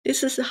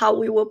This is how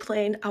we will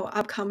plan our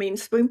upcoming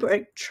spring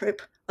break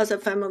trip as a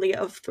family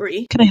of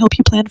 3. Can I help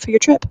you plan for your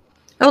trip?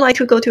 I would like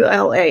to go to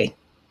LA,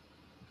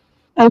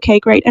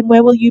 Okay, great. And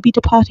where will you be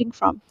departing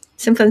from?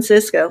 San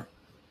Francisco.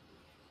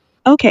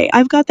 Okay,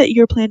 I've got that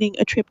you're planning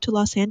a trip to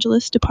Los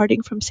Angeles,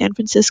 departing from San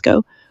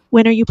Francisco.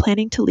 When are you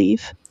planning to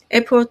leave?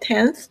 April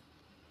 10th,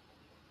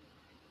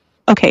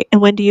 Okay, and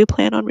when do you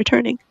plan on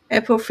returning?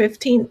 April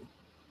 15th.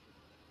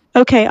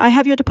 Okay, I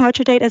have your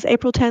departure date as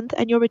April 10th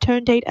and your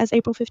return date as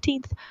April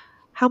 15th.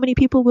 How many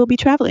people will be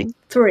traveling?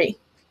 3.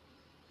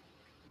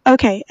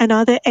 Okay, and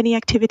are there any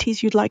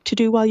activities you'd like to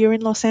do while you're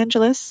in Los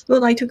Angeles? We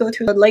would like to go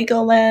to the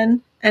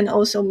Legoland and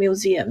also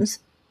museums.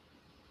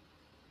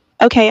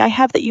 Okay, I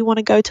have that you want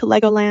to go to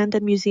Legoland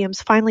and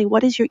museums. Finally,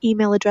 what is your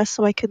email address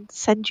so I can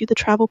send you the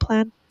travel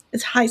plan?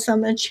 It's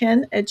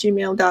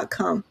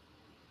hisummerchen@gmail.com.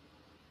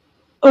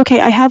 Okay,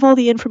 I have all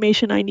the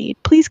information I need.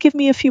 Please give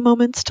me a few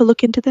moments to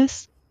look into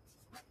this.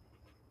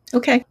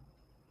 Okay.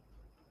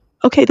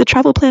 Okay, the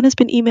travel plan has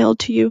been emailed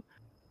to you.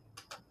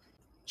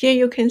 Here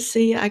you can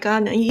see I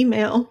got an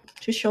email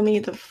to show me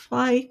the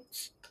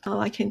flights.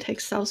 I can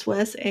take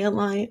Southwest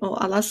Airline or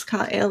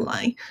Alaska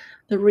Airline,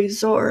 the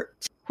resort,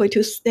 where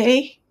to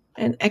stay,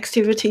 and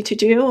activity to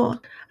do.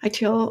 I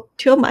tell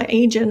my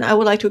agent I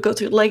would like to go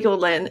to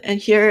Legoland, and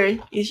here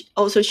it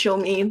also show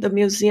me the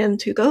museum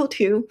to go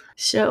to.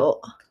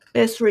 So,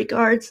 best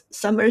regards,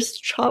 Summer's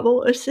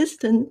travel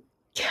assistant.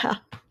 Yeah,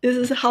 this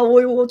is how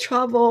we will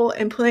travel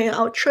and plan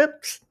our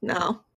trips now.